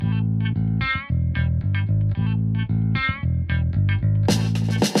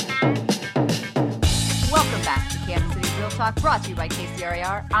Talk, brought to you by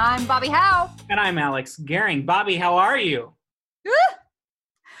KCRAR. I'm Bobby Howe. And I'm Alex Gehring. Bobby, how are you?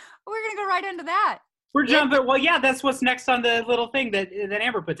 We're going to go right into that. We're jumping. Well, yeah, that's what's next on the little thing that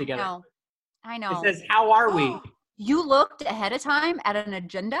Amber put together. I know. It says, how are we? You looked ahead of time at an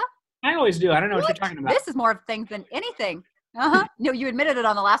agenda? I always do. I don't know what you're talking about. This is more of things than anything. No, you admitted it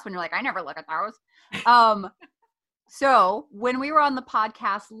on the last one. You're like, I never look at those. So when we were on the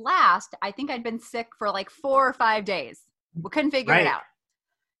podcast last, I think I'd been sick for like 4 or 5 days. We couldn't figure it out.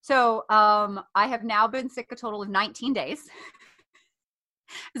 So I have now been sick a total of 19 days.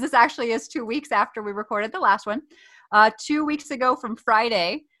 This actually is 2 weeks after we recorded the last one. 2 weeks ago from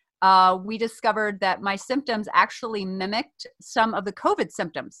Friday, we discovered that my symptoms actually mimicked some of the COVID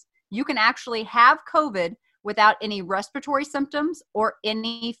symptoms. You can actually have COVID without any respiratory symptoms or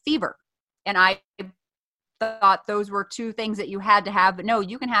any fever. And I thought those were two things that you had to have, but no,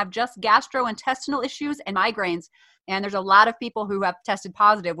 you can have just gastrointestinal issues and migraines. And there's a lot of people who have tested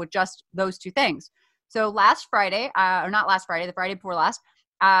positive with just those two things. So last Friday, or not last Friday, the Friday before last,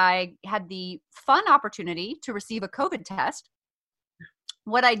 I had the fun opportunity to receive a COVID test.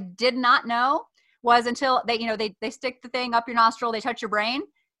 What I did not know was until they stick the thing up your nostril, they touch your brain,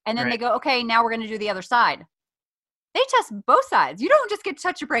 and then they go, okay, now we're going to do the other side. They test both sides. You don't just get to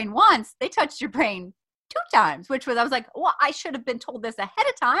touch your brain once. They touched your brain 2 times, I was like, well, I should have been told this ahead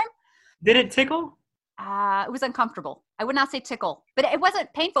of time. Did it tickle? It was uncomfortable. I would not say tickle, but it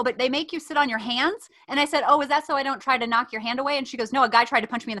wasn't painful, but they make you sit on your hands. And I said, oh, is that so I don't try to knock your hand away? And she goes, no, a guy tried to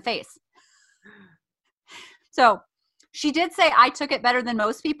punch me in the face. So she did say I took it better than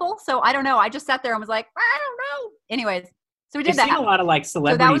most people. So I don't know. I just sat there and was like, I don't know. Anyways, so we did that. I've seen a lot of like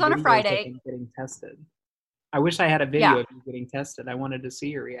celebrity so that was on a Friday. Getting tested. I wish I had a video of you getting tested. I wanted to see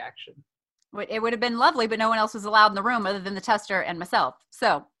your reaction. It would have been lovely, but no one else was allowed in the room other than the tester and myself.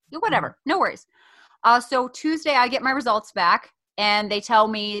 So whatever, no worries. So Tuesday I get my results back and they tell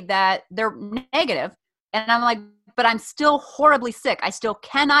me that they're negative. And I'm like, but I'm still horribly sick. I still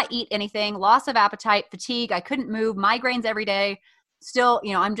cannot eat anything, loss of appetite, fatigue. I couldn't move, migraines every day. Still,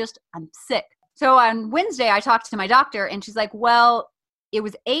 I'm sick. So on Wednesday I talked to my doctor and she's like, well, it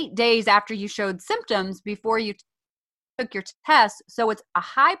was 8 days after you showed symptoms before you took your test. So it's a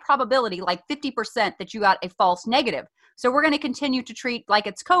high probability, like 50%, that you got a false negative. So we're going to continue to treat like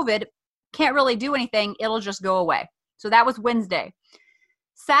it's COVID. Can't really do anything. It'll just go away. So that was Wednesday.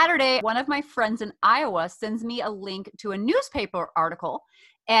 Saturday, one of my friends in Iowa sends me a link to a newspaper article.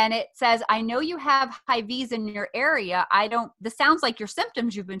 And it says, I know you have high V's in your area. This sounds like your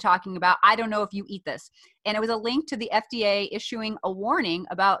symptoms you've been talking about. I don't know if you eat this. And it was a link to the FDA issuing a warning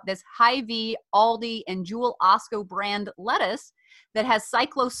about this high V, Aldi, and Jewel Osco brand lettuce that has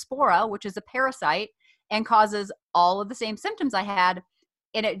cyclospora, which is a parasite, and causes all of the same symptoms I had.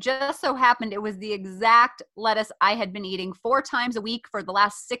 And it just so happened it was the exact lettuce I had been eating 4 times a week for the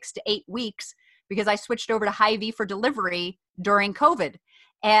last 6 to 8 weeks because I switched over to high V for delivery during COVID.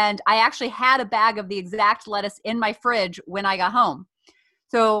 And I actually had a bag of the exact lettuce in my fridge when I got home.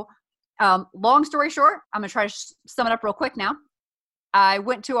 So long story short, I'm going to try to sum it up real quick now. I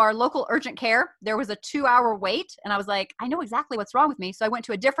went to our local urgent care. There was a 2-hour wait. And I was like, I know exactly what's wrong with me. So I went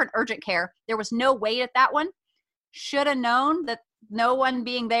to a different urgent care. There was no wait at that one. Should have known that no one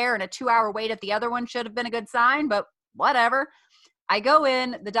being there and a 2-hour wait at the other one should have been a good sign, but whatever. I go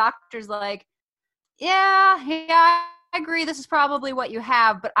in, the doctor's like, yeah, I agree. This is probably what you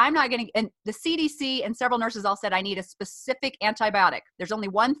have, but I'm not going to, and the CDC and several nurses all said I need a specific antibiotic. There's only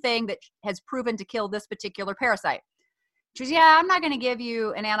one thing that has proven to kill this particular parasite. She goes, yeah, I'm not going to give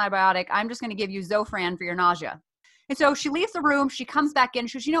you an antibiotic. I'm just going to give you Zofran for your nausea. And so she leaves the room. She comes back in.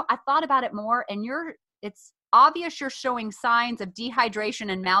 She goes, I thought about it more and it's obvious you're showing signs of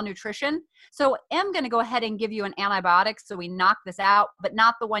dehydration and malnutrition. So I'm going to go ahead and give you an antibiotic so we knock this out, but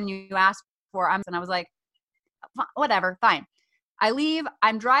not the one you asked for. And I was like, whatever, fine. I leave.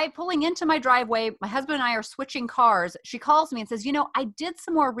 I'm pulling into my driveway. My husband and I are switching cars. She calls me and says, I did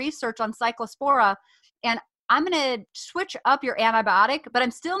some more research on cyclospora and I'm going to switch up your antibiotic, but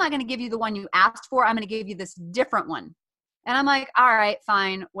I'm still not going to give you the one you asked for. I'm going to give you this different one. And I'm like, all right,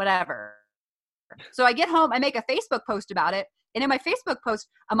 fine, whatever. So I get home, I make a Facebook post about it. And in my Facebook post,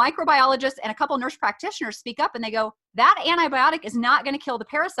 a microbiologist and a couple nurse practitioners speak up and they go, that antibiotic is not going to kill the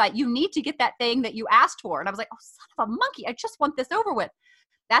parasite. You need to get that thing that you asked for. And I was like, oh, son of a monkey. I just want this over with.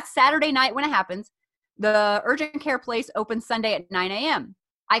 That's Saturday night when it happens. The urgent care place opens Sunday at 9 a.m.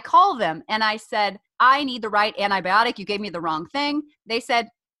 I call them and I said, I need the right antibiotic. You gave me the wrong thing. They said,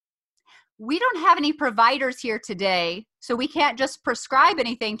 we don't have any providers here today, so we can't just prescribe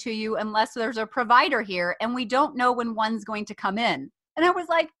anything to you unless there's a provider here, and we don't know when one's going to come in. And I was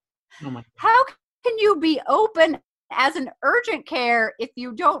like, how can you be open as an urgent care if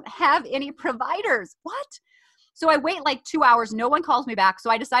you don't have any providers. What? So I wait like 2 hours. No one calls me back. So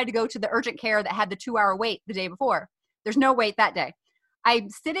I decide to go to the urgent care that had the 2-hour wait the day before. There's no wait that day. I'm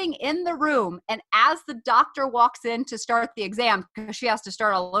sitting in the room, and as the doctor walks in to start the exam, because she has to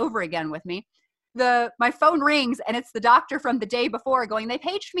start all over again with me, my phone rings, and it's the doctor from the day before going, "They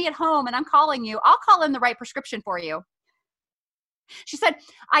paged me at home, and I'm calling you. I'll call in the right prescription for you." She said,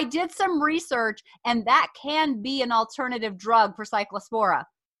 "I did some research, and that can be an alternative drug for cyclospora.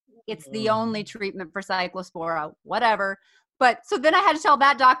 It's the only treatment for cyclospora," whatever. But so then I had to tell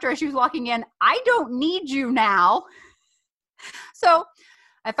that doctor as she was walking in, "I don't need you now." So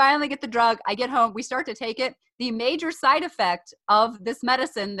I finally get the drug. I get home. We start to take it. The major side effect of this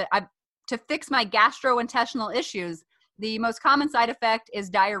medicine to fix my gastrointestinal issues, the most common side effect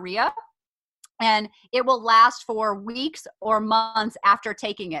is diarrhea. And it will last for weeks or months after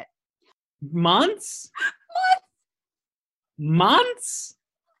taking it. Months? Months?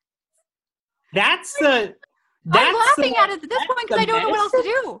 I'm laughing at it at this point because I don't know what else to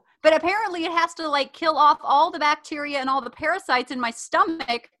do. But apparently it has to like kill off all the bacteria and all the parasites in my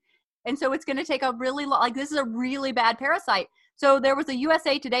stomach. And so it's going to take a really long, like this is a really bad parasite. So there was a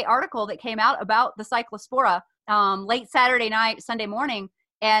USA Today article that came out about the cyclospora late Saturday night, Sunday morning.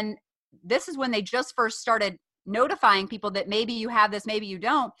 And this is when they just first started notifying people that maybe you have this, maybe you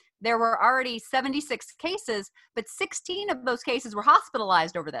don't. There were already 76 cases, but 16 of those cases were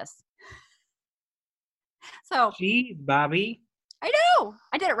hospitalized over this. So, geez, Bobby. I know.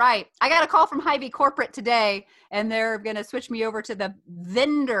 I did it right. I got a call from Hy-Vee Corporate today, and they're going to switch me over to the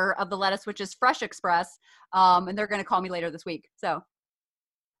vendor of the lettuce, which is Fresh Express, and they're going to call me later this week. So,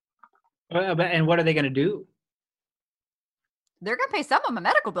 and what are they going to do? They're going to pay some of my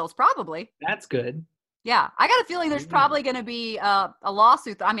medical bills, probably. That's good. Yeah. I got a feeling there's probably going to be a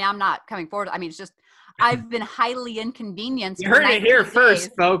lawsuit. I mean, I'm not coming forward. I mean, it's just I've been highly inconvenienced. You heard it here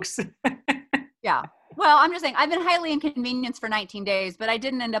first, folks. Yeah. Well, I'm just saying I've been highly inconvenienced for 19 days, but I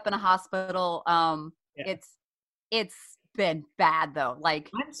didn't end up in a hospital. Yeah. It's been bad though.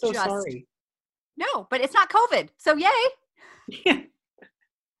 Like, I'm so sorry. No, but it's not COVID. So yay. Yeah.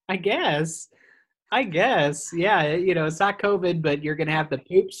 I guess. Yeah. It's not COVID, but you're going to have the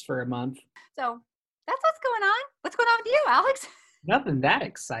poops for a month. So that's what's going on. What's going on with you, Alex? Nothing that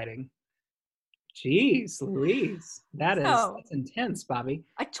exciting. Jeez, Louise. That's intense, Bobby.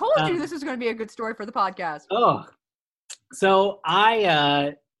 I told you this was going to be a good story for the podcast. Oh, so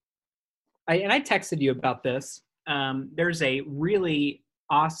I texted you about this. There's a really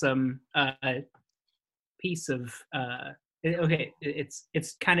awesome piece of okay.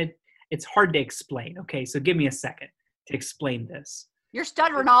 It's hard to explain. Okay, so give me a second to explain this. You're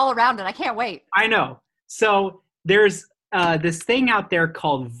stuttering all around it. I can't wait. I know. So there's this thing out there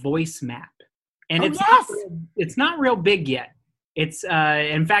called Voice Map. And it's not real big yet. It's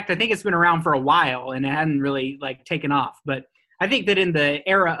in fact, I think it's been around for a while and it hadn't really like taken off. But I think that in the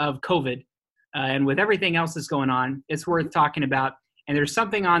era of COVID and with everything else that's going on, it's worth talking about. And there's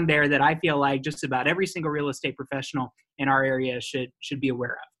something on there that I feel like just about every single real estate professional in our area should be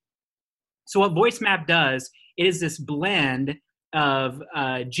aware of. So what Voice Map does, it is this blend of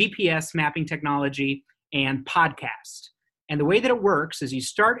GPS mapping technology and podcast. And the way that it works is you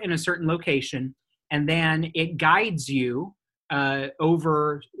start in a certain location, and then it guides you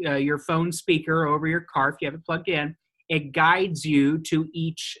over your phone speaker, over your car, if you have it plugged in. It guides you to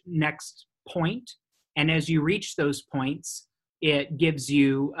each next point. And as you reach those points, it gives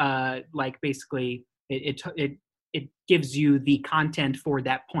you basically it gives you the content for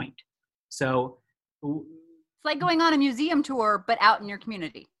that point. So it's like going on a museum tour, but out in your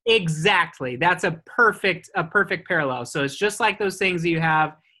community. Exactly. That's a perfect parallel. So it's just like those things that you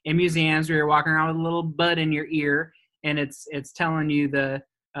have in museums where you're walking around with a little bud in your ear, and it's telling you the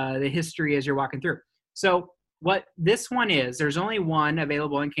history as you're walking through. So what this one is, there's only one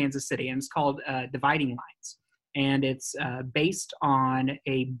available in Kansas City, and it's called Dividing Lines. And it's based on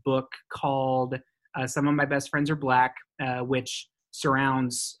a book called Some of My Best Friends Are Black, which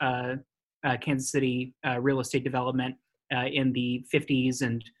surrounds Kansas City real estate development in the 50s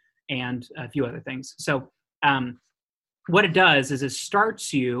and a few other things. So what it does is it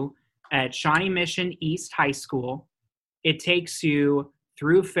starts you at Shawnee Mission East High School. It takes you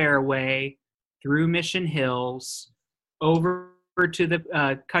through Fairway, through Mission Hills, over to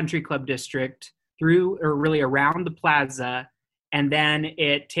the Country Club District, through or really around the plaza, and then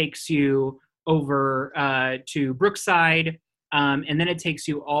it takes you over to Brookside, and then it takes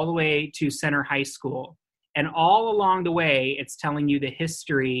you all the way to Center High School. And all along the way, it's telling you the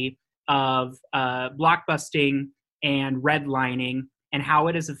history of blockbusting and redlining and how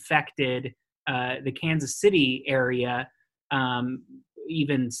it has affected the Kansas City area,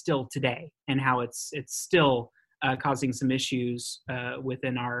 even still today, and how it's still causing some issues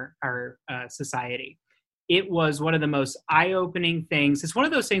within our society. It was one of the most eye-opening things. It's one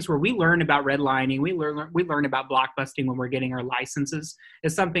of those things where we learn about redlining, we learn about blockbusting when we're getting our licenses.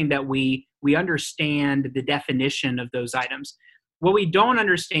 It's something that we understand the definition of those items. What we don't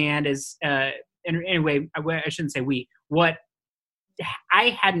understand is, anyway, I shouldn't say we. What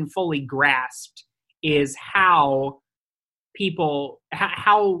I hadn't fully grasped is how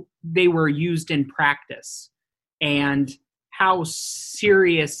they were used in practice, and how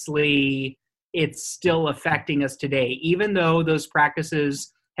seriously it's still affecting us today. Even though those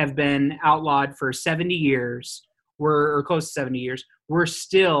practices have been outlawed for 70 years, or close to 70 years, we're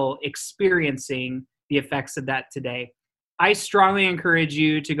still experiencing the effects of that today. I strongly encourage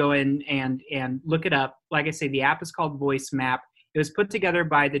you to go in and look it up. Like I say, the app is called Voice Map. It was put together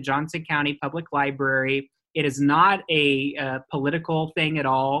by the Johnson County Public Library. It is not a political thing at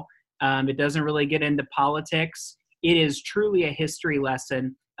all. It doesn't really get into politics. It is truly a history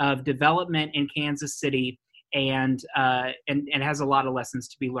lesson of development in Kansas City, and has a lot of lessons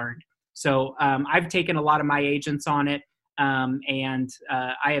to be learned. So I've taken a lot of my agents on it, and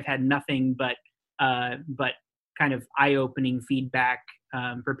I have had nothing but kind of eye-opening feedback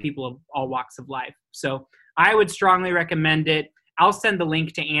for people of all walks of life. So I would strongly recommend it. I'll send the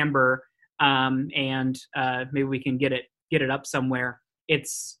link to Amber, and maybe we can get it up somewhere.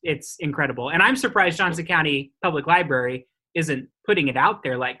 It's incredible, and I'm surprised Johnson County Public Library isn't putting it out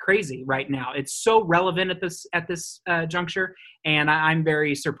there like crazy right now. It's so relevant at this juncture, and I'm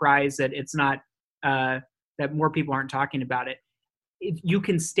very surprised that it's not that more people aren't talking about it. You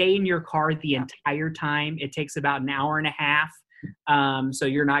can stay in your car the entire time. It takes about an hour and a half, so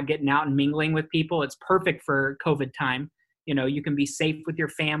you're not getting out and mingling with people. It's perfect for COVID time. You can be safe with your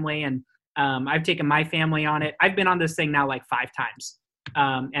family, and I've taken my family on it. I've been on this thing now like 5 times,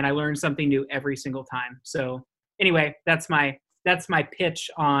 and I learned something new every single time. So anyway, that's my pitch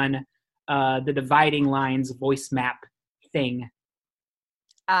on the dividing lines voice map thing.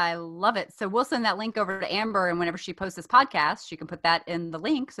 I love it. So we'll send that link over to Amber, and whenever she posts this podcast, she can put that in the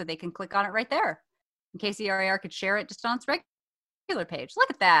link so they can click on it right there. And KCRAR could share it just on its regular page. Look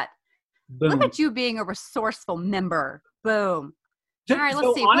at that. Boom. Look at you being a resourceful member. Boom. All right,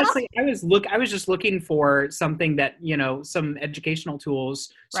 let's see. Honestly, I was just looking for something that, some educational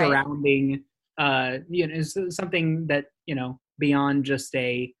tools surrounding, something that, beyond just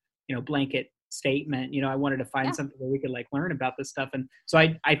a, blanket statement. I wanted to find something where we could learn about this stuff. And so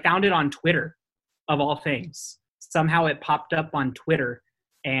I found it on Twitter, of all things. Somehow it popped up on Twitter,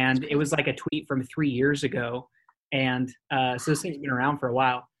 and it was like a tweet from 3 years ago. And so this thing's been around for a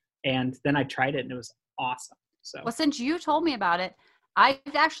while. And then I tried it, and it was awesome. So, well, since you told me about it, I've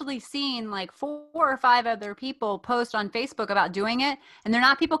actually seen 4 or 5 other people post on Facebook about doing it, and they're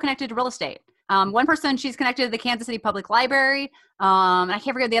not people connected to real estate. One person, she's connected to the Kansas City Public Library. I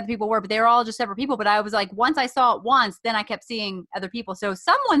can't forget who the other people were, but they were all just separate people. But I was once I saw it once, then I kept seeing other people. So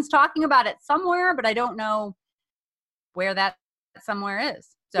someone's talking about it somewhere, but I don't know where that somewhere is.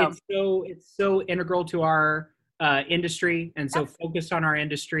 So it's so integral to our industry, and so focused on our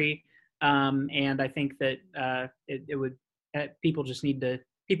industry. And I think that it would people need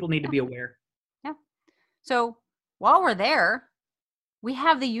to be aware. Yeah. So while we're there, we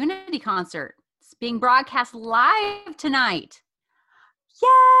have the Unity concert. It's being broadcast live tonight.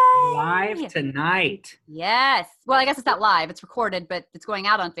 Yay! Live tonight. Yes. Well, I guess it's not live. It's recorded, but it's going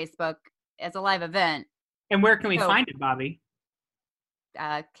out on Facebook as a live event. And where can we find it, Bobby?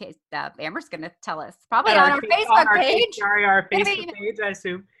 Amber's going to tell us. Probably on our Facebook page. Our Facebook page, I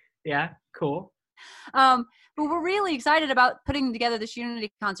assume. Yeah, cool. But we're really excited about putting together this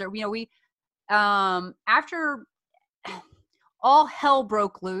Unity concert. We after all hell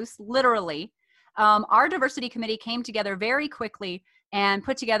broke loose, literally, our diversity committee came together very quickly and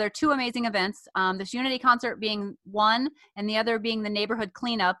put together 2 amazing events. This Unity concert being one, and the other being the neighborhood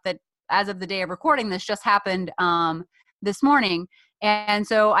cleanup that, as of the day of recording this, just happened this morning. And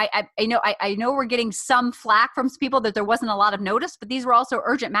so I know we're getting some flack from people that there wasn't a lot of notice, but these were also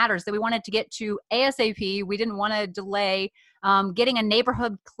urgent matters that we wanted to get to ASAP. We didn't want to delay getting a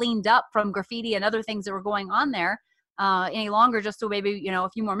neighborhood cleaned up from graffiti and other things that were going on there any longer, just so maybe, a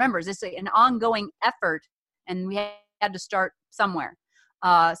few more members. It's an ongoing effort, and we had to start somewhere.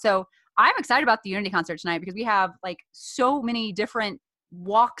 So I'm excited about the Unity concert tonight because we have so many different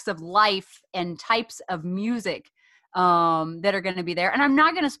walks of life and types of music that are going to be there. And I'm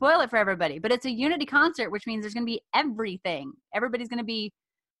not going to spoil it for everybody, but it's a Unity concert, which means there's going to be everything. Everybody's going to be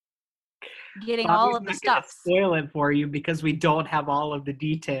getting all of the stuff. Spoil it for you because we don't have all of the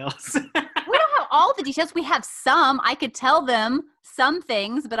details. We all the details. We have some. I could tell them some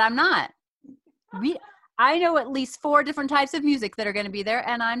things, but I'm not. I know at least 4 different types of music that are going to be there,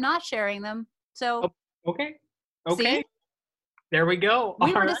 and I'm not sharing them. So, okay. See? There we go.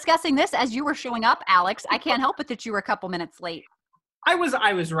 We were discussing this as you were showing up, Alex. I can't help it that you were a couple minutes late. I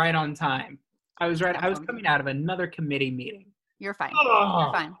was right on time. I was coming out of another committee meeting. You're fine.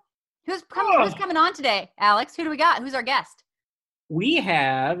 You're fine. Who's coming on today, Alex? Who do we got? Who's our guest? We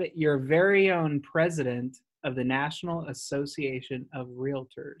have your very own president of the National Association of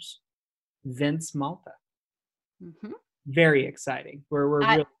Realtors, Vince Malta. Mm-hmm. Very exciting. We're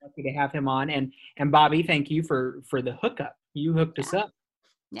really lucky to have him on. And Bobby, thank you for the hookup. You hooked us up.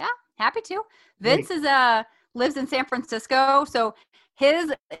 Yeah, happy to. Vince lives in San Francisco, so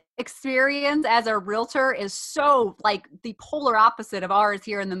his experience as a realtor is so like the polar opposite of ours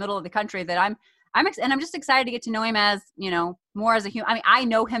here in the middle of the country that I'm just excited to get to know him as, more as a human. I mean, I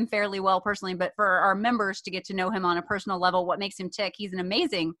know him fairly well personally, but for our members to get to know him on a personal level, what makes him tick, he's an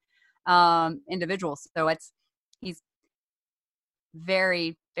amazing individual. So he's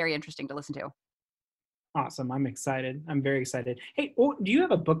very, very interesting to listen to. Awesome. I'm excited. I'm very excited. Hey, do you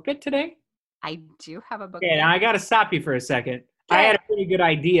have a book bit today? I do have a book bit. I got to stop you for a second. Okay. I had a pretty good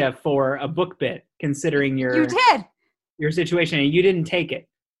idea for a book bit considering your situation, and you didn't take it.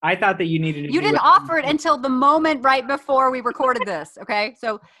 I thought that you needed to. You didn't offer it until the moment right before we recorded this. Okay.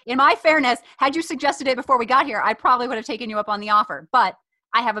 So in my fairness, had you suggested it before we got here, I probably would have taken you up on the offer, but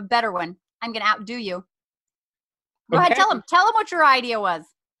I have a better one. I'm going to outdo you. Go ahead. Tell him what your idea was.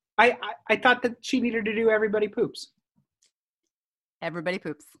 I thought that she needed to do Everybody Poops. Everybody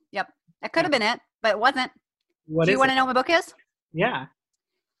Poops. Yep. That could have been it, but it wasn't. Do you want to know what my book is? Yeah.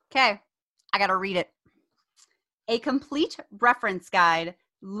 Okay. I got to read it. A Complete Reference Guide,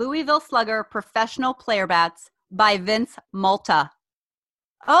 Louisville Slugger Professional Player Bats by Vince Malta.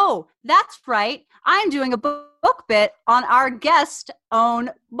 Oh, that's right. I'm doing a book bit on our guest own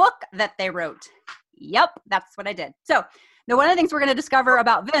book that they wrote. Yep, that's what I did. So now one of the things we're going to discover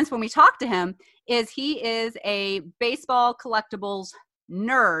about Vince when we talk to him is he is a baseball collectibles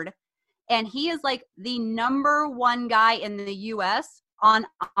nerd. And he is like the #1 guy in the U.S. on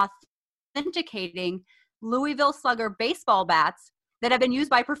authenticating Louisville Slugger baseball bats that have been used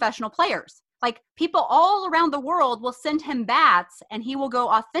by professional players. Like people all around the world will send him bats and he will go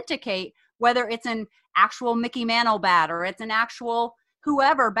authenticate whether it's an actual Mickey Mantle bat or it's an actual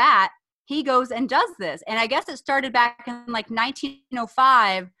whoever bat. He goes and does this. And I guess it started back in like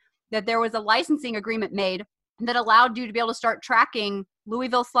 1905 that there was a licensing agreement made that allowed you to be able to start tracking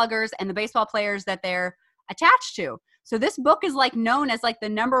Louisville Sluggers and the baseball players that they're attached to. So this book is like known as like the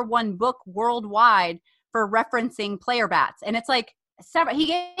 #1 book worldwide for referencing player bats. And it's like he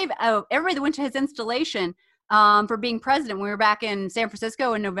gave everybody that went to his installation for being president when we were back in San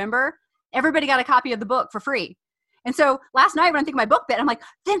Francisco in November, everybody got a copy of the book for free. And so last night when I'm thinking my book bit, I'm like,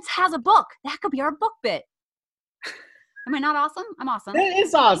 Vince has a book. That could be our book bit. Am I not awesome? I'm awesome. That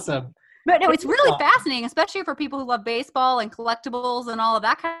is awesome. But no, it's really fascinating, especially for people who love baseball and collectibles and all of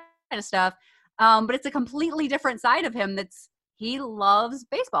that kind of stuff. But it's a completely different side of him he loves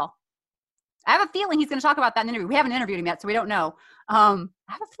baseball. I have a feeling he's going to talk about that in an interview. We haven't interviewed him yet, so we don't know. I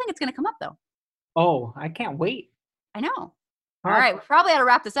have a feeling it's going to come up, though. Oh, I can't wait. I know. All right. We probably ought to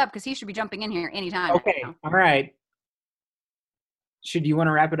wrap this up because he should be jumping in here anytime. Okay. All right. Should you want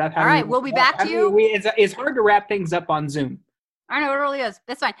to wrap it up? All right. We'll be back to you. It's hard to wrap things up on Zoom. I know, it really is.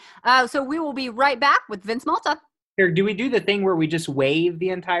 That's fine. So we will be right back with Vince Malta. Here, do we do the thing where we just wave the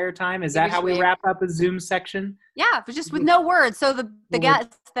entire time? Is that how we wrap up a Zoom section? Yeah, but just with no words. So the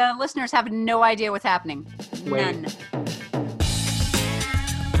listeners have no idea what's happening. None.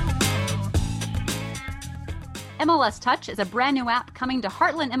 MLS Touch is a brand new app coming to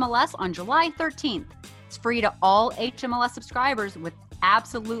Heartland MLS on July 13th. It's free to all HMLS subscribers with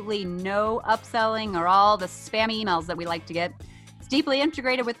absolutely no upselling or all the spammy emails that we like to get. It's deeply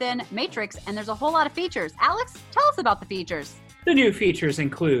integrated within Matrix, and there's a whole lot of features. Alex, tell us about the features. The new features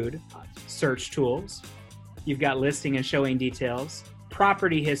include search tools. You've got listing and showing details,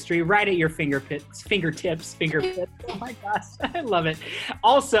 property history right at your fingertips. Oh my gosh, I love it.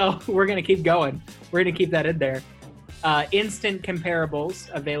 Also, we're going to keep going. We're going to keep that in there. Instant comparables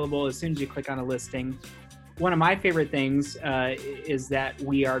available as soon as you click on a listing. One of my favorite things is that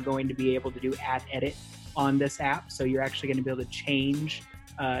we are going to be able to do ad edit on this app. So you're actually going to be able to change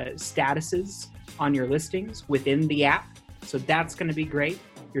statuses on your listings within the app. So that's going to be great.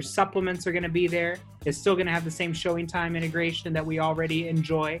 Your supplements are going to be there. It's still going to have the same showing time integration that we already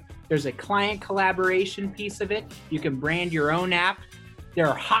enjoy. There's a client collaboration piece of it. You can brand your own app. There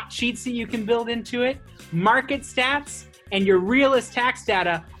are hot sheets that you can build into it, market stats, and your realist tax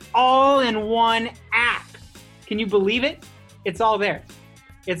data all in one app. Can you believe it? It's all there.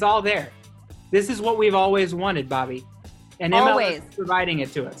 It's all there. This is what we've always wanted, Bobby. And MLS is providing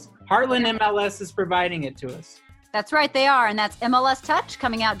it to us. Heartland MLS is providing it to us. That's right, they are. And that's MLS Touch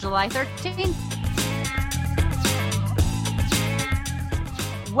coming out July 13th.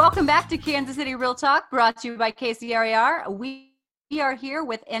 Welcome back to Kansas City Real Talk, brought to you by KCRAR. We are here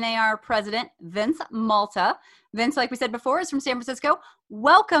with NAR President Vince Malta. Vince, like we said before, is from San Francisco.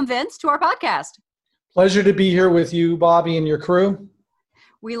 Welcome, Vince, to our podcast. Pleasure to be here with you, Bobby, and your crew.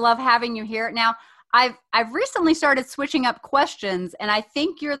 We love having you here. Now, I've recently started switching up questions, and I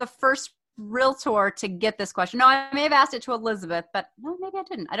think you're the first realtor to get this question. No, I may have asked it to Elizabeth, but no, maybe I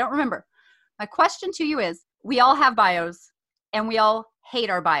didn't. I don't remember. My question to you is, we all have bios, and we all hate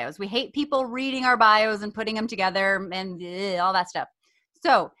our bios. We hate people reading our bios and putting them together and all that stuff.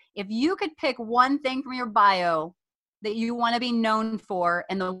 So if you could pick one thing from your bio that you want to be known for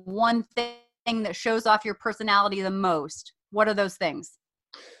and the one thing that shows off your personality the most, what are those things?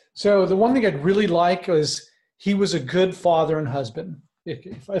 So the one thing I'd really like is he was a good father and husband.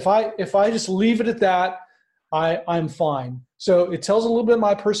 If I just leave it at that, I'm fine. So it tells a little bit of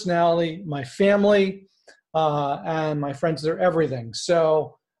my personality, my family, and my friends. They're everything.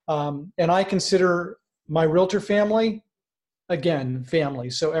 So, and I consider my realtor family, again, family.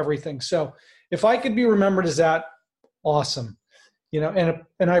 So everything. So if I could be remembered as that, awesome. You know,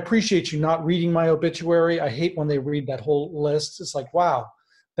 and I appreciate you not reading my obituary. I hate when they read that whole list. It's like, wow,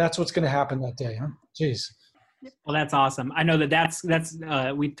 that's what's going to happen that day, huh? Jeez. Well, that's awesome. I know that's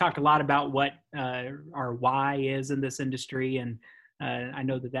we talked a lot about what our why is in this industry, and I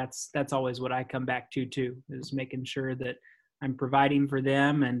know that's always what I come back to too, is making sure that I'm providing for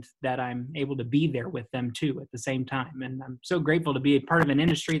them and that I'm able to be there with them too at the same time. And I'm so grateful to be a part of an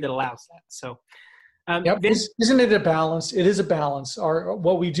industry that allows that. So, yep. Isn't it a balance? It is a balance.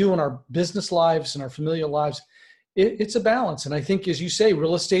 What we do in our business lives and our familial lives, it's a balance. And I think, as you say,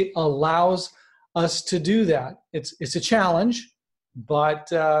 real estate allows us to do that. It's a challenge, but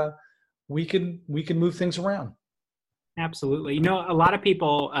we can move things around. Absolutely. You know, a lot of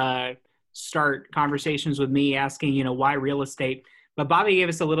people start conversations with me asking, you know, why real estate? But Bobby gave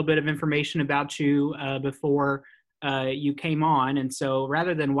us a little bit of information about you before you came on. And so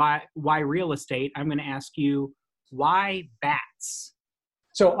rather than why real estate, I'm going to ask you, why bats?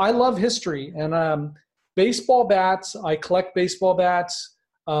 So I love history and baseball bats. I collect baseball bats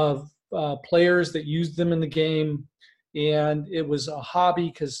of players that used them in the game. And it was a hobby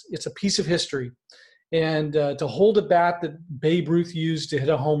because it's a piece of history. And to hold a bat that Babe Ruth used to hit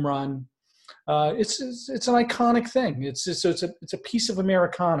a home run, it's an iconic thing. It's a piece of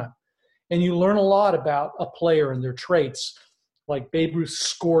Americana, and you learn a lot about a player and their traits. Like Babe Ruth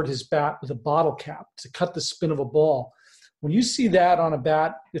scored his bat with a bottle cap to cut the spin of a ball. When you see that on a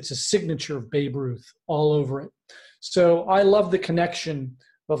bat, it's a signature of Babe Ruth all over it. So I love the connection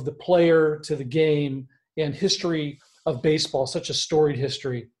of the player to the game and history of baseball, such a storied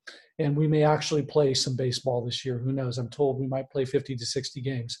history. And we may actually play some baseball this year. Who knows? I'm told we might play 50 to 60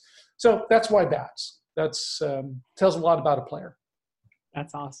 games. So that's why bats. That's tells a lot about a player.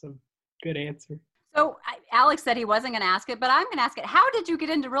 That's awesome. Good answer. So Alex said he wasn't going to ask it, but I'm going to ask it. How did you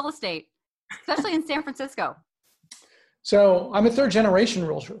get into real estate, especially in San Francisco? So I'm a third generation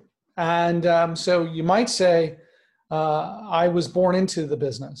realtor. And so you might say I was born into the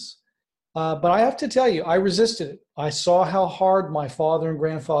business. But I have to tell you, I resisted it. I saw how hard my father and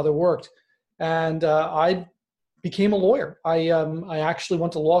grandfather worked, and I became a lawyer. I actually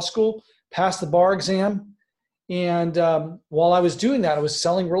went to law school, passed the bar exam, and while I was doing that, I was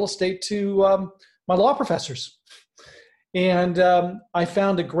selling real estate to my law professors. And I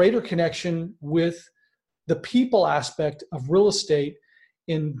found a greater connection with the people aspect of real estate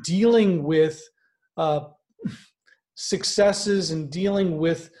in dealing with successes and dealing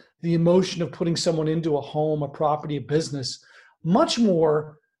with the emotion of putting someone into a home, a property, a business, much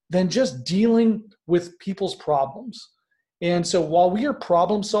more than just dealing with people's problems. And so while we are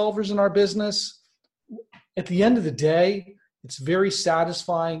problem solvers in our business, at the end of the day, it's very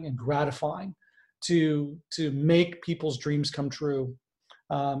satisfying and gratifying to make people's dreams come true.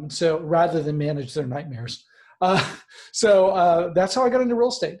 So rather than manage their nightmares. So that's how I got into real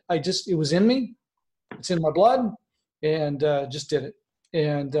estate. It was in me, it's in my blood, and just did it.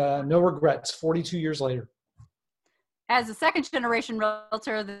 And no regrets 42 years later. As a second generation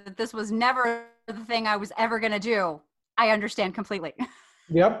realtor, this was never the thing I was ever going to do. I understand completely.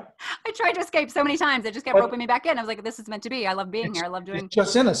 Yep. I tried to escape so many times. It just kept roping me back in. I was like, this is meant to be. I love being here. I love doing. It's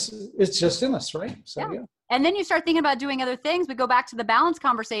just in us. It's just in us, right? So, yeah. And then you start thinking about doing other things. We go back to the balance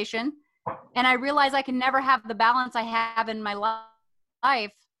conversation. And I realize I can never have the balance I have in my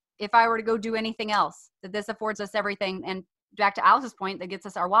life if I were to go do anything else, that this affords us everything. And back to Alice's point, that gets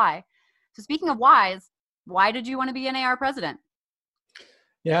us our why. So speaking of whys, why did you want to be NAR president?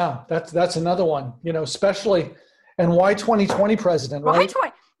 Yeah, that's another one, especially, and why 2020 president, right? Why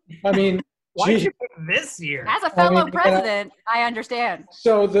 20? I mean, why did you pick this year? As a fellow president, I understand.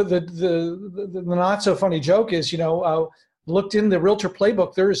 So the not so funny joke is, looked in the realtor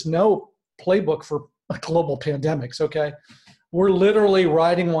playbook, there is no playbook for global pandemics. Okay. We're literally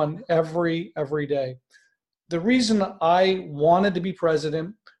riding one every day. The reason I wanted to be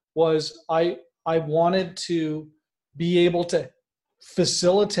president was I wanted to be able to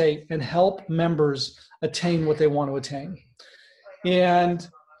facilitate and help members attain what they want to attain. And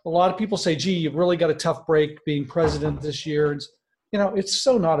a lot of people say, gee, you've really got a tough break being president this year. It's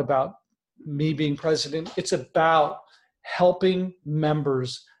so not about me being president. It's about helping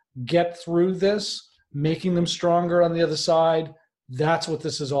members get through this, making them stronger on the other side. That's what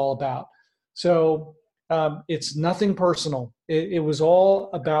this is all about. So it's nothing personal. It was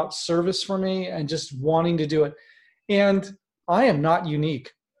all about service for me and just wanting to do it. And I am not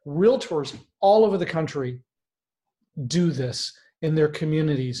unique. Realtors all over the country do this in their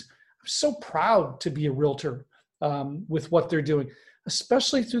communities. I'm so proud to be a realtor with what they're doing,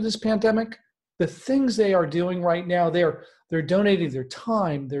 especially through this pandemic. The things they are doing right now, they're donating their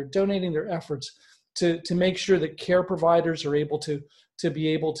time, they're donating their efforts to make sure that care providers are able to be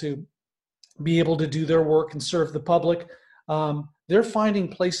able to do their work and serve the public. They're finding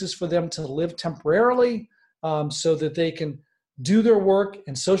places for them to live temporarily so that they can do their work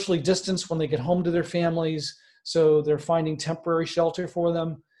and socially distance when they get home to their families. So they're finding temporary shelter for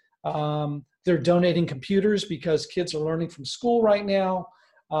them. They're donating computers because kids are learning from school right now,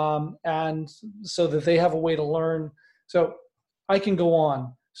 and so that they have a way to learn. So I can go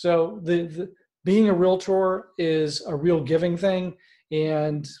on. So the being a realtor is a real giving thing,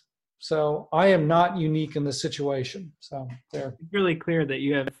 and so I am not unique in this situation. So there. It's really clear that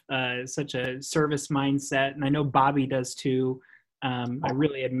you have such a service mindset, and I know Bobby does too. I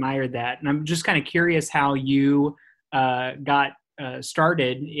really admire that. And I'm just kind of curious how you got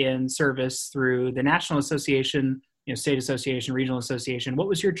started in service through the National Association, State Association, Regional Association. What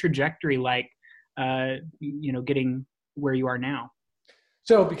was your trajectory like, getting where you are now?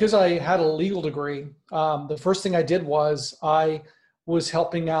 So because I had a legal degree, the first thing I did was I was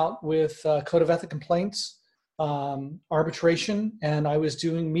helping out with code of ethic complaints, arbitration, and I was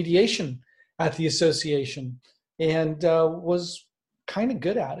doing mediation at the association and was kind of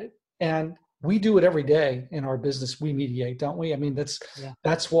good at it. And we do it every day in our business. We mediate, don't we? I mean,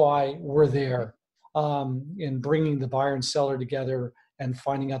 that's why we're there, in bringing the buyer and seller together and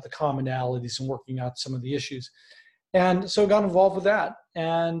finding out the commonalities and working out some of the issues. And so I got involved with that.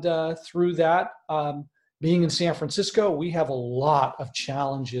 And through that, being in San Francisco, we have a lot of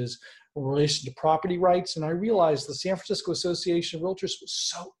challenges in relation to property rights. And I realized the San Francisco Association of Realtors was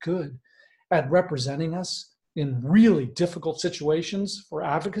so good at representing us in really difficult situations for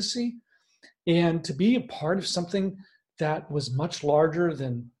advocacy, and to be a part of something that was much larger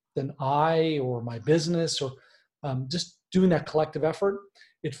than I or my business, or just doing that collective effort.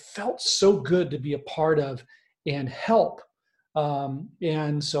 It felt so good to be a part of and help.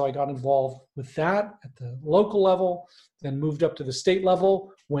 And so I got involved with that at the local level, then moved up to the state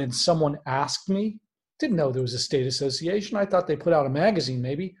level when someone asked me. Didn't know there was a state association. I thought they put out a magazine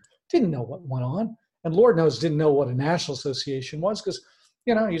maybe. Didn't know what went on. And Lord knows didn't know what a national association was, because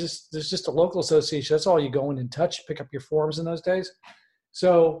there's just a local association. That's all you go in and touch, pick up your forms in those days.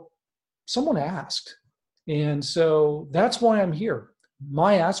 So someone asked. And so that's why I'm here.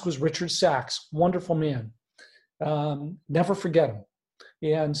 My ask was Richard Sachs, wonderful man. Never forget him.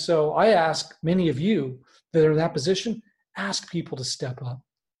 And so I ask many of you that are in that position, ask people to step up,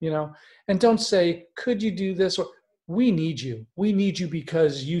 and don't say, could you do this? Or we need you. We need you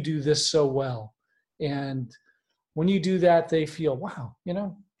because you do this so well. And when you do that, they feel, wow,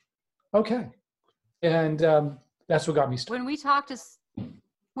 okay. And that's what got me started. When we talk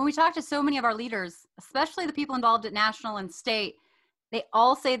to so many of our leaders, especially the people involved at national and state, they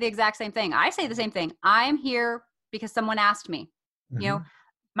all say the exact same thing. I say the same thing. I'm here because someone asked me. Mm-hmm.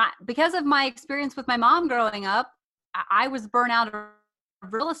 Because of my experience with my mom growing up, I was burnt out of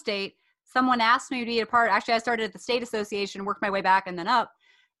real estate. Someone asked me to be a part. Actually, I started at the state association, worked my way back and then up.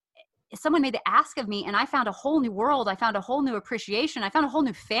 Someone made the ask of me, and I found a whole new world. I found a whole new appreciation. I found a whole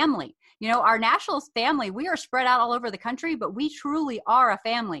new family. Our national family, we are spread out all over the country, but we truly are a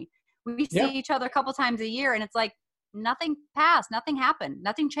family. We see each other a couple times a year, and it's like nothing passed, nothing happened,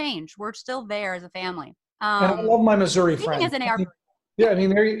 nothing changed. We're still there as a family. And I love my Missouri friends. As an AR, yeah, I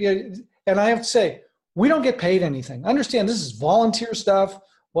mean, and I have to say, we don't get paid anything. Understand, this is volunteer stuff.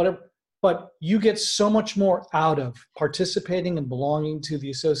 whatever. But you get so much more out of participating and belonging to the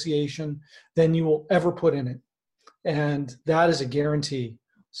association than you will ever put in it. And that is a guarantee.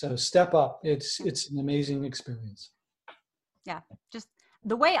 So step up. It's an amazing experience. Yeah. Just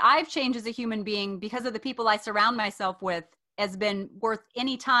the way I've changed as a human being because of the people I surround myself with has been worth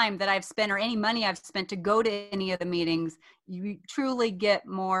any time that I've spent or any money I've spent to go to any of the meetings. You truly get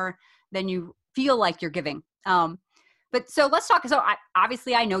more than you feel like you're giving. But so let's talk. So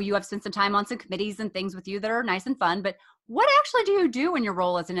obviously I know you have spent some time on some committees and things with you that are nice and fun, but what actually do you do in your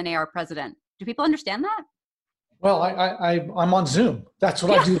role as an NAR president? Do people understand that? Well, I'm on Zoom. That's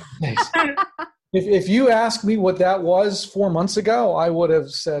what I do these days. If you asked me what that was 4 months ago, I would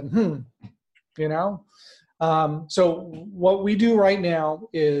have said, you know. So what we do right now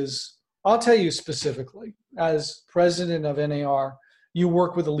is, I'll tell you specifically, as president of NAR, you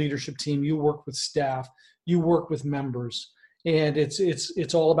work with a leadership team, you work with staff, you work with members, and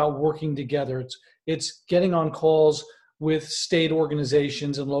it's all about working together. It's getting on calls with state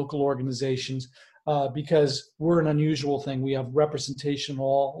organizations and local organizations because we're an unusual thing. We have representation at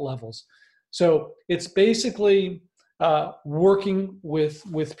all levels. So it's basically working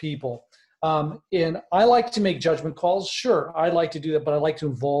with people. And I like to make judgment calls. Sure, I like to do that, but I like to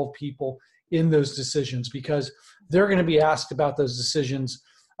involve people in those decisions because they're going to be asked about those decisions,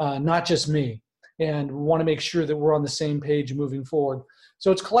 not just me. And we want to make sure that we're on the same page moving forward.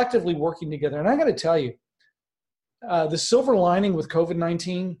 So it's collectively working together. And I got to tell you, the silver lining with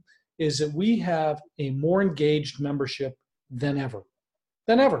COVID-19 is that we have a more engaged membership than ever.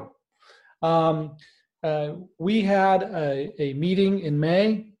 We had a meeting in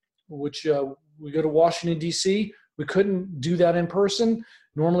May, which we go to Washington, D.C. We couldn't do that in person.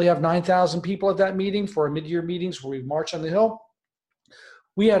 Normally have 9,000 people at that meeting for our mid-year meetings where we march on the Hill.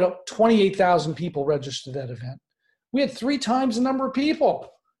 We had 28,000 people registered that event. We had 3 times the number of people.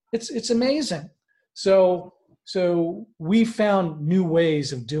 It's amazing. So we found new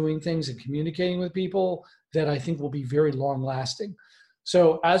ways of doing things and communicating with people that I think will be very long lasting.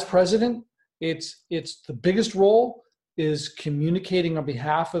 So as president, it's the biggest role is communicating on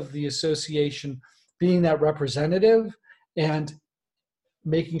behalf of the association, being that representative and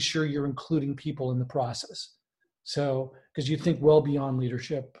making sure you're including people in the process. So, because you think well beyond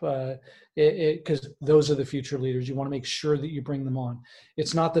leadership, because those are the future leaders. You want to make sure that you bring them on.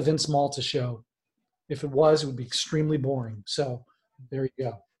 It's not the Vince Malta show. If it was, it would be extremely boring. So there you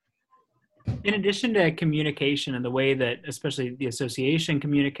go. In addition to communication and the way that especially the association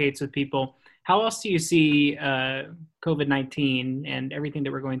communicates with people, how else do you see COVID-19 and everything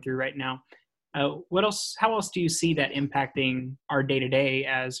that we're going through right now? How else do you see that impacting our day-to-day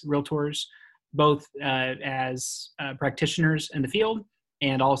as realtors, both as practitioners in the field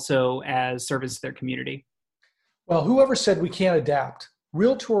and also as service to their community? Well, whoever said we can't adapt,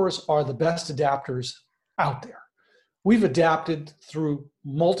 realtors are the best adapters out there. We've adapted through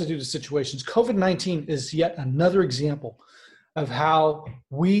multitude of situations. COVID-19 is yet another example of how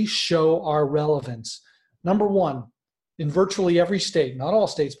we show our relevance. Number one, in virtually every state, not all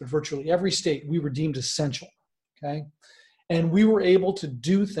states, but virtually every state, we were deemed essential, okay? And we were able to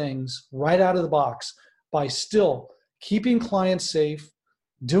do things right out of the box by still keeping clients safe,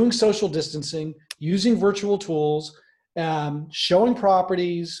 doing social distancing, using virtual tools, showing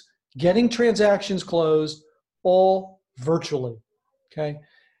properties, getting transactions closed, all virtually, okay?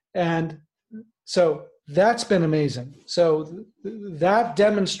 And so that's been amazing. So that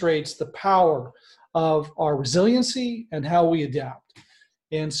demonstrates the power of our resiliency and how we adapt.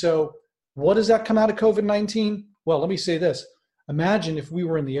 And so what does that come out of COVID-19? Well, let me say this. Imagine if we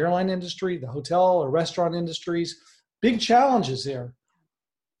were in the airline industry, the hotel or restaurant industries, big challenges there.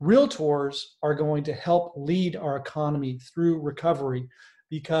 Realtors are going to help lead our economy through recovery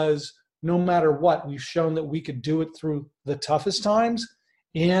because no matter what, we've shown that we could do it through the toughest times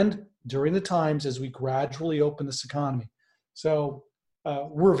and during the times as we gradually open this economy. So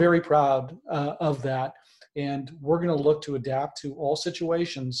we're very proud of that, and we're going to look to adapt to all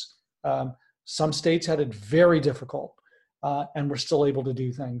situations. Some states had it very difficult, and we're still able to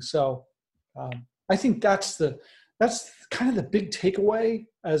do things. So I think that's kind of the big takeaway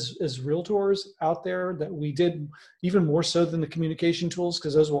as realtors out there, that we did even more so than the communication tools,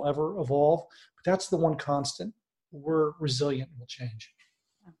 because those will ever evolve. But that's the one constant. We're resilient and we'll change.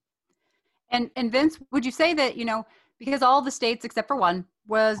 And Vince, would you say that, because all the states except for one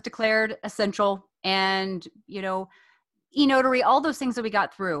was declared essential, and, e-notary, all those things that we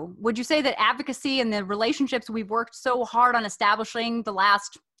got through, would you say that advocacy and the relationships we've worked so hard on establishing the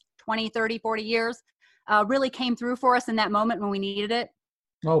last 20, 30, 40 years really came through for us in that moment when we needed it?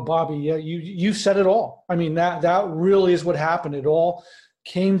 Oh, Bobby, yeah, you said it all. I mean, that really is what happened. It all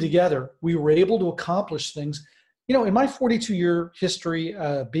came together. We were able to accomplish things. In my 42-year history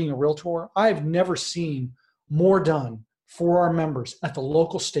being a realtor, I've never seen more done for our members at the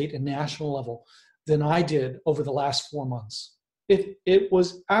local, state, and national level than I did over the last 4 months. It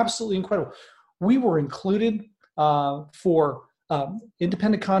was absolutely incredible. We were included for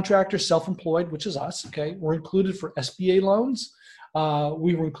independent contractors, self-employed, which is us, okay? We're included for SBA loans.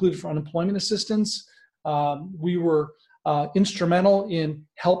 We were included for unemployment assistance. We were instrumental in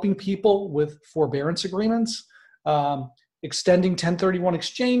helping people with forbearance agreements, extending 1031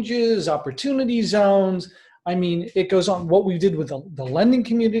 exchanges, opportunity zones. I mean, it goes on. What we did with the lending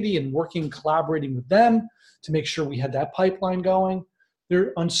community and collaborating with them to make sure we had that pipeline going.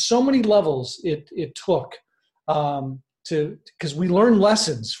 There, on so many levels, it took because we learned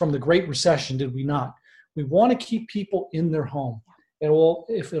lessons from the Great Recession, did we not? We want to keep people in their home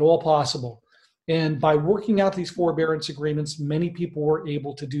if at all possible. And by working out these forbearance agreements, many people were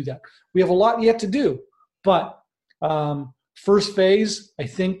able to do that. We have a lot yet to do, but first phase, I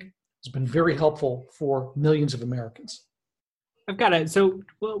think, has been very helpful for millions of Americans. I've got it. So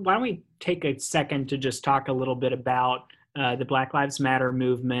why don't we take a second to just talk a little bit about the Black Lives Matter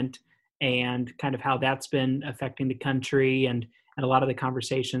movement and kind of how that's been affecting the country and a lot of the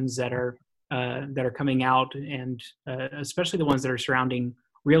conversations that are coming out, and especially the ones that are surrounding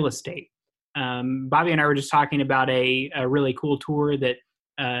real estate. Bobby and I were just talking about a really cool tour that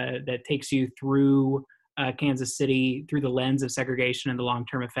takes you through Kansas City through the lens of segregation and the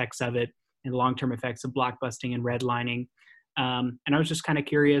long-term effects of it, and the long-term effects of blockbusting and redlining. And I was just kind of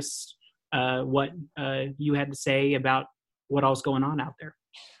curious what you had to say about what all's going on out there.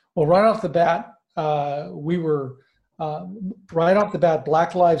 Well, right off the bat,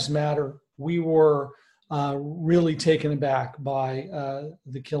 Black Lives Matter, we were really taken aback by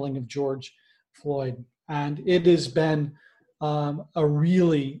the killing of George Floyd. And it has been a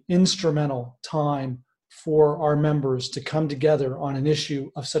really instrumental time for our members to come together on an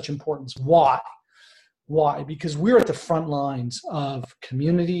issue of such importance. Why? Because we're at the front lines of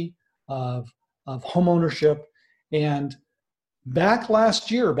community, of home ownership. And back last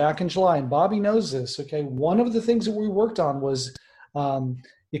year, back in July, and Bobby knows this, okay, one of the things that we worked on was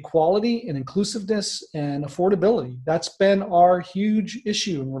equality and inclusiveness and affordability. That's been our huge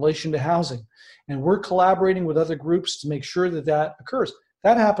issue in relation to housing. And we're collaborating with other groups to make sure that occurs.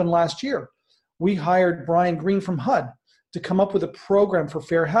 That happened last year. We hired Brian Green from HUD to come up with a program for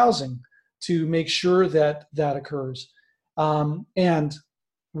fair housing to make sure that occurs. And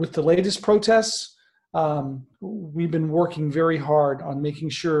with the latest protests, we've been working very hard on making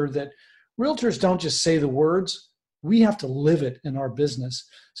sure that realtors don't just say the words, we have to live it in our business.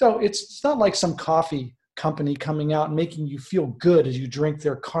 So it's not like some coffee company coming out and making you feel good as you drink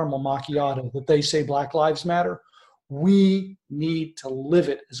their caramel macchiato that they say Black Lives Matter. We need to live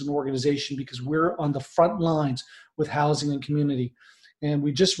it as an organization because we're on the front lines with housing and community. And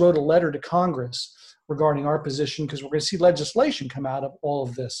we just wrote a letter to Congress regarding our position because we're going to see legislation come out of all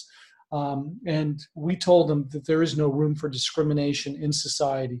of this. And we told them that there is no room for discrimination in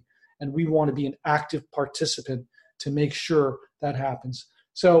society, and we want to be an active participant to make sure that happens.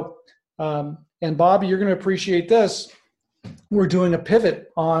 So, and Bobby, you're going to appreciate this. We're doing a pivot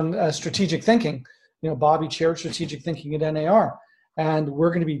on strategic thinking. Bobby chaired strategic thinking at NAR, and we're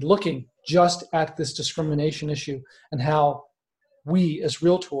going to be looking just at this discrimination issue and how we as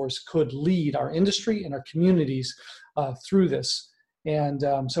realtors could lead our industry and our communities through this. And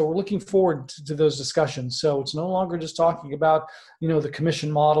so we're looking forward to those discussions. So it's no longer just talking about, the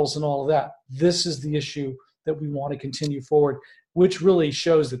commission models and all of that. This is the issue that we want to continue forward, which really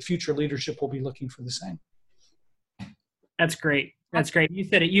shows that future leadership will be looking for the same. That's great. That's great.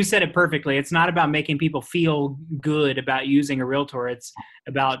 You said it perfectly. It's not about making people feel good about using a realtor. It's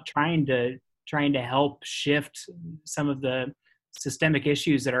about trying to help shift some of the systemic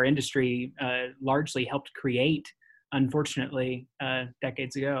issues that our industry largely helped create, unfortunately,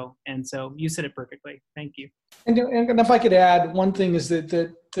 decades ago. And so you said it perfectly. Thank you. And if I could add, one thing is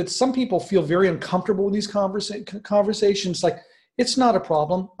that some people feel very uncomfortable with these conversations. Like, it's not a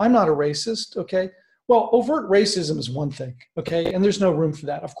problem. I'm not a racist, okay? Well, overt racism is one thing, okay? And there's no room for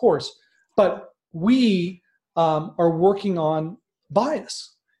that, of course. But we are working on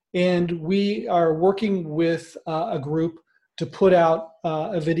bias. And we are working with a group to put out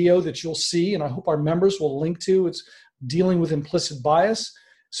a video that you'll see, and I hope our members will link to. It's dealing with implicit bias,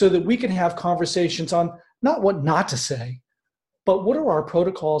 so that we can have conversations on not what not to say, but what are our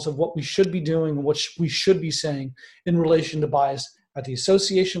protocols of what we should be doing and what we should be saying in relation to bias at the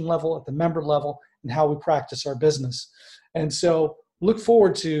association level, at the member level, and how we practice our business. And so look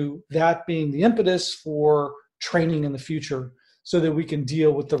forward to that being the impetus for training in the future. so that we can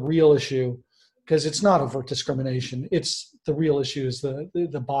deal with the real issue, because it's not overt discrimination. It's the real issue is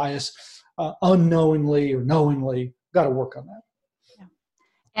the bias, unknowingly or knowingly. Got to work on that.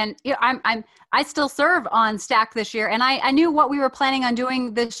 And I still serve on STAC this year, and I knew what we were planning on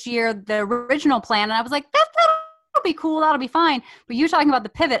doing this year, the original plan, and I was like, that'll be cool, that'll be fine. But you talking about the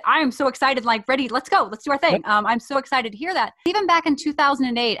pivot, I am so excited, like ready, let's go, let's do our thing. I'm so excited to hear that. Even back in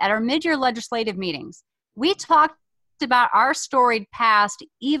 2008 at our mid-year legislative meetings, we talked about our storied past,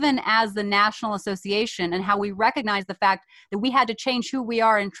 even as the National Association, and how we recognize the fact that we had to change who we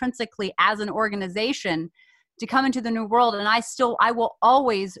are intrinsically as an organization to come into the new world. And I will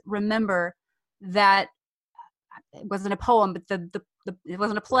always remember that it wasn't a poem, but it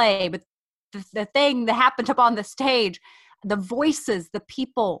wasn't a play, but the thing that happened up on the stage, the voices, the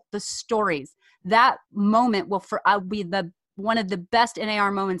people, the stories, that moment will be one of the best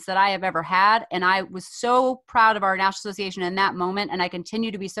NAR moments that I have ever had. And I was so proud of our National Association in that moment. And I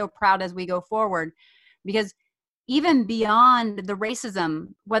continue to be so proud as we go forward, because even beyond the racism,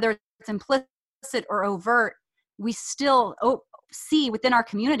 whether it's implicit or overt, we still see within our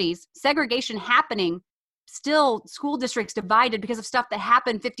communities segregation happening, still school districts divided because of stuff that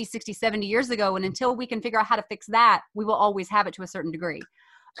happened 50, 60, 70 years ago. And until we can figure out how to fix that, we will always have it to a certain degree.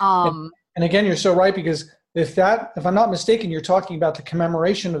 And again, you're so right, because if I'm not mistaken, you're talking about the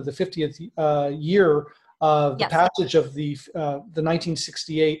commemoration of the 50th year of the passage of the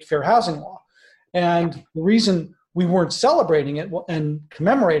 1968 Fair Housing Law. And the reason we weren't celebrating it and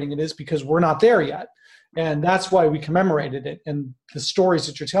commemorating it is because we're not there yet. And that's why we commemorated it. And the stories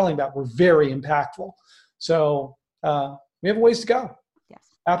that you're telling about were very impactful. So we have a ways to go. Yes.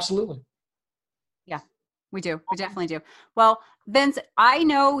 Absolutely. Yeah, we do. We definitely do. Well, Vince, I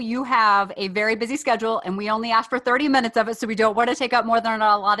know you have a very busy schedule, and we only asked for 30 minutes of it, so we don't want to take up more than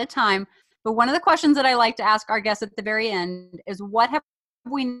a lot of time. But one of the questions that I like to ask our guests at the very end is, what have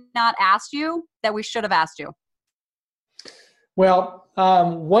we not asked you that we should have asked you? Well,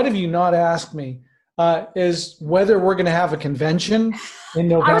 what have you not asked me? Is whether we're going to have a convention in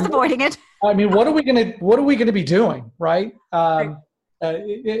November. I was avoiding it. I mean, what are we going to be doing, right? And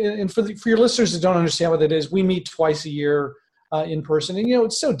for your listeners that don't understand what that is, we meet twice a year in person, and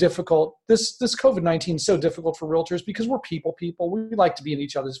it's so difficult. This COVID-19 is so difficult for realtors because we're people. We like to be in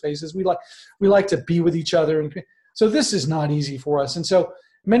each other's faces. We like to be with each other, and so this is not easy for us. And so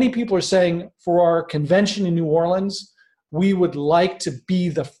many people are saying for our convention in New Orleans, we would like to be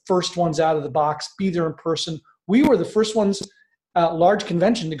the first ones out of the box, be there in person. We were the first ones at large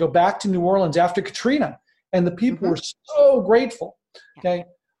convention to go back to New Orleans after Katrina, and the people were so grateful. Okay,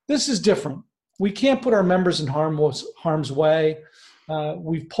 this is different. We can't put our members in harm's way.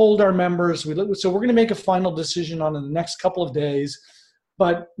 We've polled our members, so we're going to make a final decision on it in the next couple of days.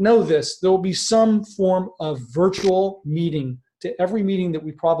 But know this, there will be some form of virtual meeting to every meeting that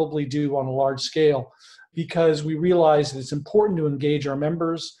we probably do on a large scale, because we realize that it's important to engage our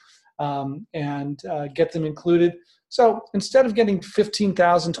members and get them included. So instead of getting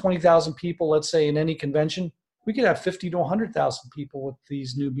 15,000, 20,000 people, let's say, in any convention, we could have 50 to 100,000 people with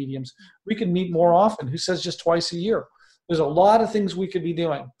these new mediums. We could meet more often. Who says just twice a year? There's a lot of things we could be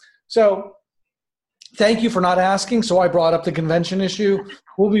doing. So thank you for not asking. So I brought up the convention issue.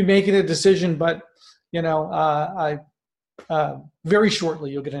 We'll be making a decision, but very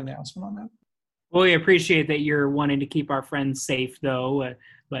shortly you'll get an announcement on that. Well, we appreciate that you're wanting to keep our friends safe, though.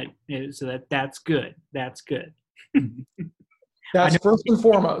 That's good. That's good. That's first and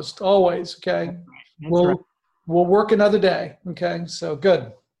foremost, always. Okay, we'll work another day. Okay, so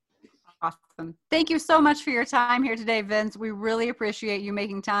good. Awesome. Thank you so much for your time here today, Vince. We really appreciate you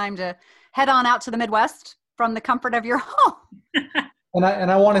making time to head on out to the Midwest from the comfort of your home. And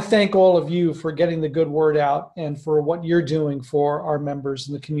I want to thank all of you for getting the good word out and for what you're doing for our members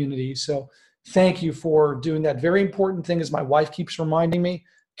in the community. So thank you for doing that very important thing, as my wife keeps reminding me: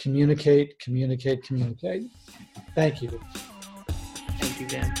 communicate, communicate, communicate. Thank you. Thank you,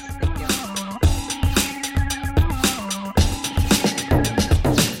 Dan. Thank you.